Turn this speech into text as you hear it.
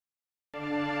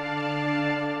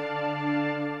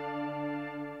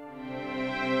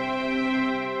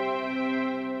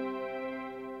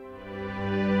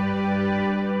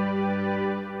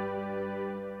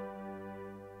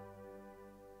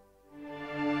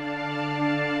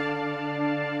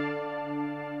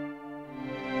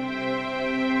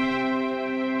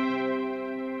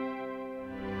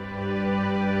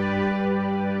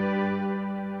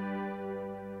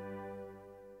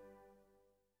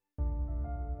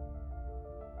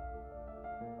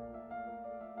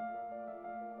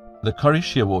The Cory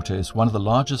shearwater is one of the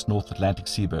largest North Atlantic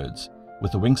seabirds,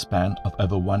 with a wingspan of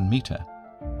over 1 metre.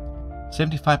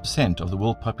 75% of the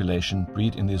world population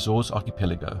breed in the Azores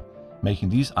archipelago, making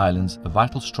these islands a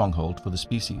vital stronghold for the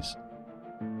species.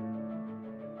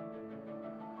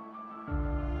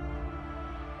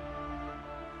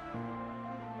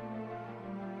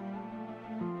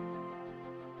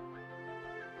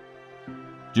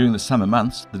 During the summer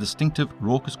months, the distinctive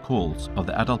raucous calls of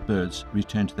the adult birds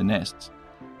return to their nests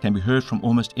can be heard from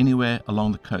almost anywhere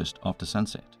along the coast after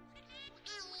sunset.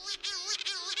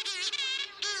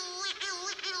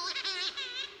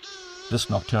 This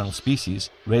nocturnal species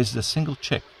raises a single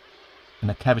chick in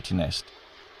a cavity nest,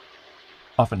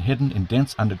 often hidden in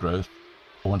dense undergrowth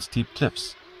or on steep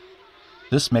cliffs.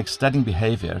 This makes studying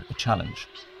behaviour a challenge.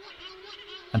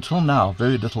 Until now,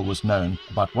 very little was known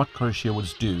about what Cory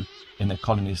shearwaters do in their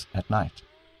colonies at night.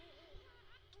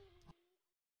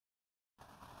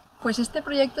 Pues este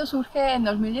proyecto surge en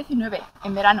 2019,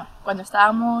 en verano, cuando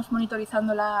estábamos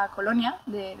monitorizando la colonia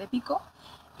de pico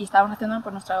y estábamos haciendo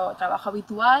pues, nuestro trabajo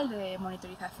habitual de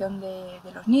monitorización de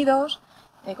los nidos,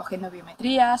 cogiendo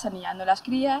biometrías, anillando las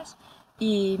crías,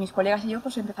 y mis colegas y yo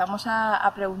pues empezamos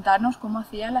a preguntarnos cómo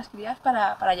hacían las crías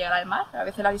para llegar al mar. A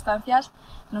veces las distancias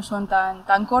no son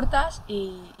tan cortas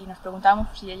y nos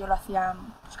preguntamos si ellos lo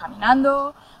hacían pues,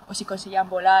 caminando o si conseguían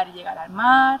volar y llegar al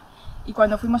mar. Y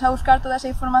cuando fuimos a buscar toda esa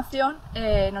información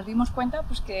nos dimos cuenta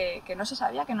pues, que no se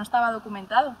sabía, que no estaba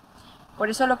documentado. Por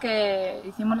eso lo que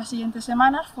hicimos las siguientes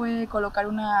semanas fue colocar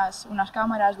unas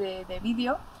cámaras de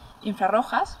vídeo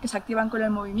infrarrojas que se activan con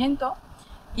el movimiento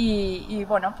y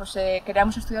bueno, pues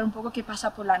queríamos estudiar un poco qué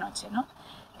pasa por la noche, ¿no?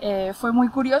 Fue muy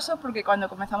curioso porque cuando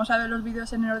comenzamos a ver los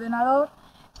vídeos en el ordenador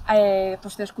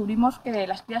pues descubrimos que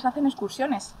las crías hacen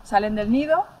excursiones, salen del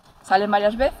nido, salen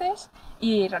varias veces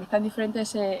y realizan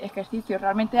diferentes ejercicios.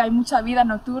 Realmente hay mucha vida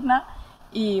nocturna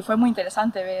y fue muy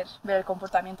interesante ver el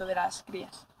comportamiento de las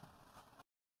crías.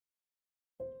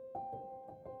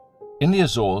 In the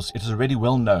Azores, it is already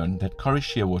well known that Cory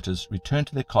shearwaters return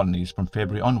to their colonies from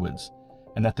February onwards,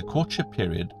 and that the courtship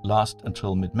period lasts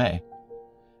until mid-May.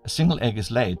 A single egg is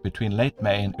laid between late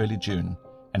May and early June,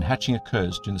 and hatching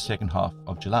occurs during the second half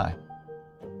of July.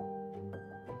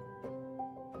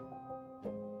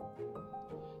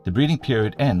 The breeding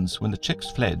period ends when the chicks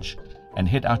fledge and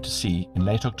head out to sea in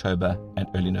late October and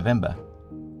early November.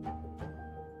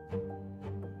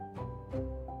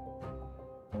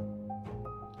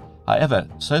 However,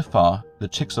 so far, the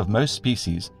chicks of most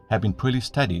species have been poorly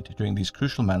studied during these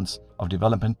crucial months of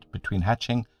development between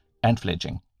hatching and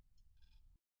fledging.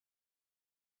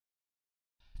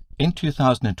 In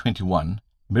 2021,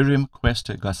 MIRIAM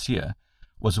CUESTA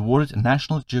was awarded a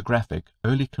National Geographic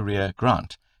Early Career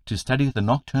Grant to study the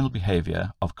nocturnal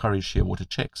behaviour of Cory shearwater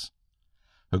chicks.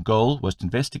 Her goal was to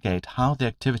investigate how their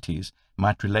activities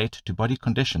might relate to body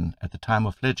condition at the time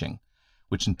of fledging,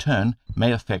 which in turn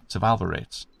may affect survival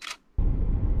rates.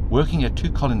 Working at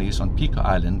 2 colonies on Pico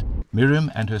Island, MIRIAM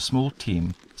and her small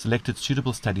team selected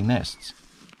suitable study nests.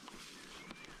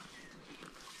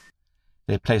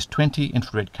 They placed 20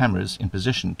 infrared cameras in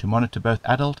position to monitor both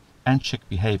adult and chick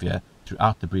behaviour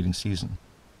throughout the breeding season.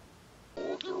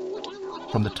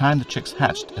 From the time the chicks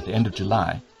hatched at the end of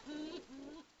July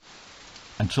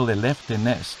until they left their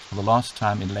nest for the last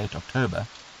time in late October,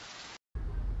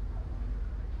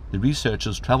 the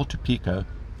researchers travelled to Pico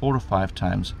 4 or 5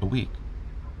 times a week.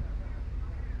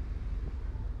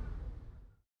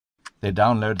 They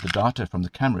downloaded the data from the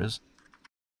cameras,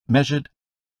 measured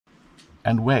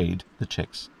and weighed the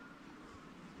chicks.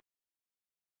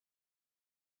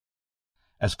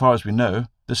 As far as we know,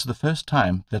 this is the first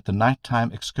time that the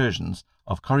nighttime excursions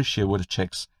of Cory shearwater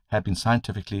chicks have been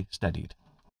scientifically studied.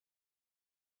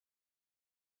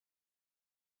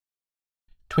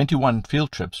 21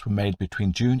 field trips were made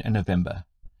between June and November.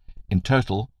 In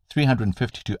total,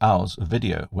 352 hours of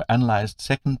video were analysed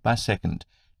second by second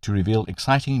to reveal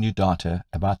exciting new data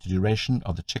about the duration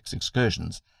of the chicks'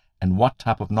 excursions and what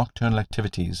type of nocturnal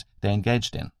activities they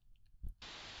engaged in.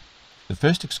 The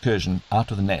first excursion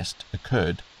out of the nest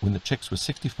occurred when the chicks were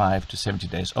 65 to 70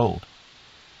 days old.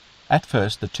 At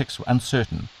first, the chicks were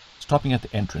uncertain, stopping at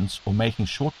the entrance or making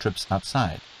short trips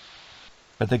outside.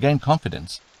 But they gained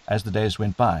confidence as the days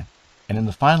went by, and in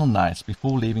the final nights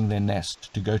before leaving their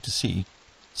nest to go to sea,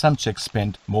 some chicks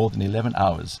spent more than 11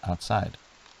 hours outside.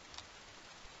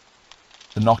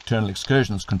 The nocturnal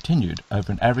excursions continued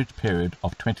over an average period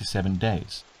of 27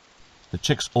 days. The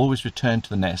chicks always returned to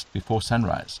the nest before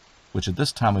sunrise, which at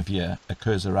this time of year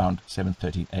occurs around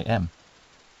 7:30 a.m.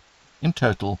 In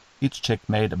total, each chick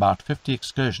made about 50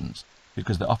 excursions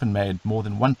because they often made more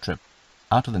than one trip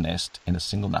out of the nest in a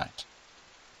single night.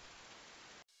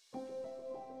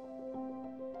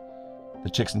 The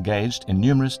chicks engaged in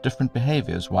numerous different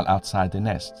behaviours while outside their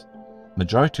nests. The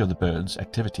majority of the birds'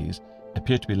 activities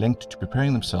appear to be linked to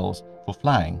preparing themselves for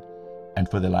flying and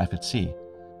for their life at sea.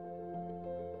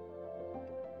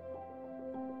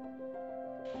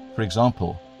 For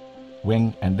example,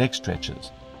 wing and leg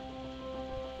stretches,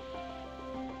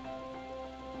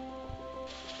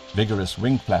 vigorous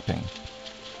wing flapping,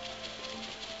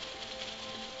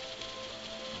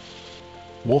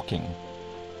 walking,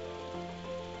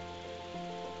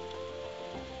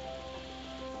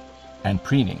 and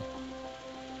preening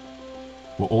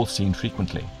were all seen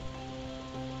frequently.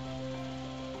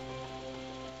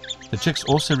 The chicks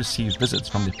also received visits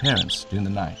from their parents during the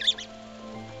night.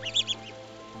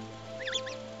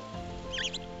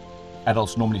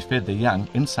 Adults normally fed their young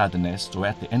inside the nest or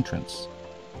at the entrance.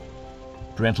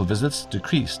 Parental visits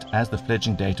decreased as the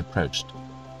fledgling date approached,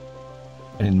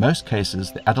 and in most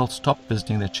cases the adults stopped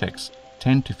visiting their chicks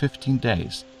 10 to 15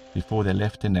 days before they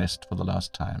left their nest for the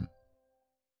last time.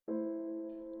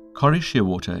 Cory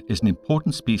shearwater is an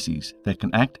important species that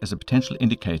can act as a potential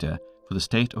indicator for the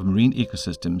state of marine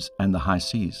ecosystems and the high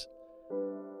seas.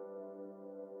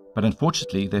 But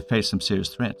unfortunately, they face some serious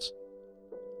threats.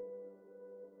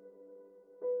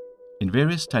 In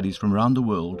various studies from around the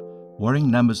world, worrying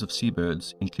numbers of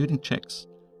seabirds, including chicks,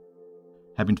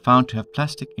 have been found to have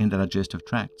plastic in their digestive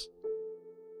tracts.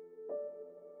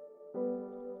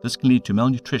 This can lead to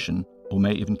malnutrition or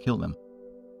may even kill them.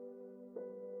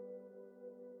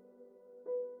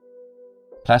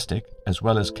 Plastic, as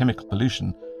well as chemical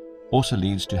pollution, also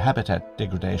leads to habitat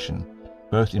degradation,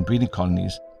 both in breeding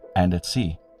colonies and at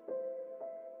sea.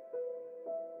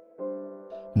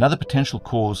 Another potential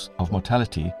cause of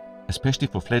mortality, especially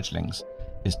for fledglings,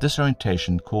 is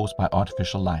disorientation caused by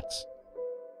artificial lights.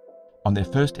 On their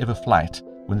first ever flight,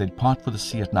 when they depart for the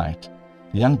sea at night,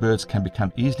 the young birds can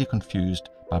become easily confused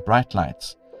by bright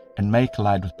lights and may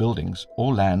collide with buildings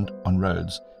or land on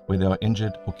roads where they are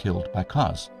injured or killed by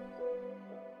cars.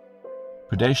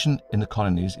 Predation in the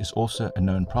colonies is also a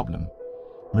known problem.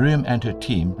 MIRIAM and her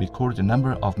team recorded a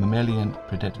number of mammalian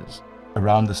predators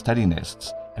around the study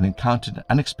nests and encountered an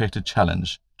unexpected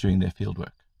challenge during their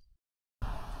fieldwork.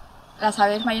 Las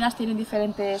aves marinas tienen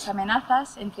diferentes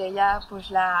amenazas, entre ellas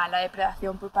pues, la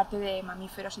depredación por parte de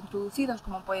mamíferos introducidos,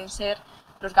 como pueden ser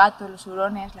los gatos, los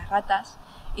hurones, las ratas.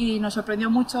 Y nos sorprendió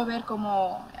mucho ver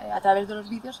cómo a través de los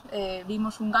vídeos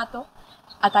vimos un gato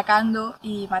atacando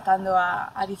y matando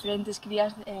a diferentes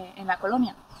crías en la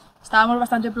colonia. Estábamos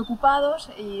bastante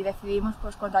preocupados y decidimos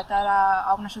pues, contactar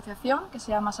a una asociación que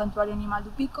se llama Santuario Animal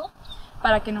du Pico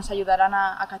para que nos ayudaran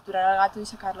a capturar al gato y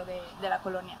sacarlo de la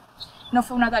colonia. No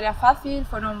fue una tarea fácil,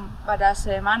 fueron varias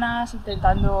semanas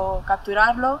intentando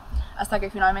capturarlo hasta que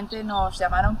finalmente nos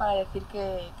llamaron para decir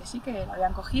que sí, que lo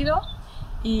habían cogido.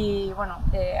 Y bueno,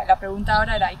 la pregunta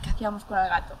ahora era ¿y qué hacíamos con el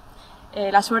gato?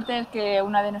 La suerte es que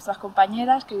una de nuestras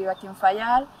compañeras, que vive aquí en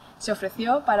Fayal, se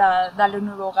ofreció para darle un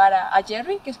nuevo hogar a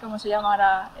Jerry, que es como se llama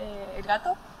ahora el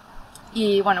gato.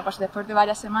 Y bueno, pues después de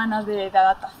varias semanas de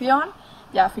adaptación,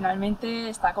 ya finalmente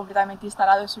está completamente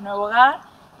instalado en su nuevo hogar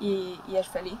y es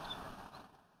feliz.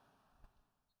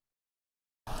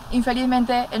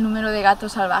 Infelizmente, el número de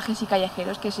gatos salvajes y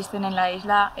callejeros que existen en la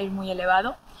isla es muy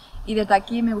elevado. Y desde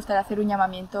aquí me gustaría hacer un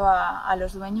llamamiento a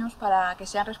los dueños para que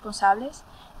sean responsables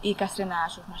y castren a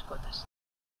sus mascotas.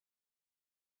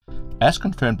 As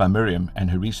confirmed by MIRIAM and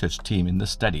her research team in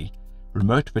this study,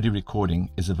 remote video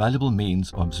recording is a valuable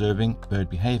means of observing bird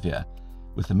behavior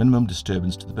with a minimum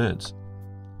disturbance to the birds.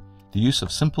 The use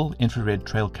of simple infrared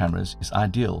trail cameras is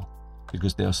ideal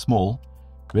because they are small,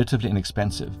 relatively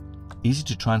inexpensive, easy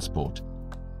to transport,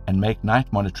 and make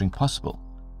night monitoring possible,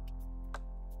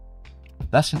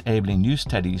 thus enabling new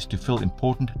studies to fill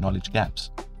important knowledge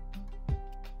gaps.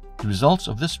 The results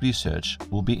of this research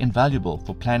will be invaluable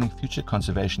for planning future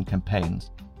conservation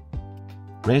campaigns,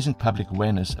 raising public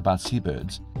awareness about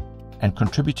seabirds, and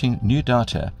contributing new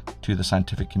data to the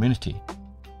scientific community.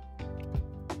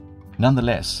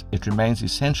 Nonetheless, it remains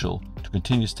essential to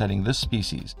continue studying this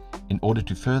species in order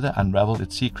to further unravel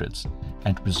its secrets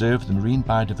and to preserve the marine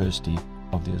biodiversity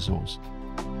of the Azores.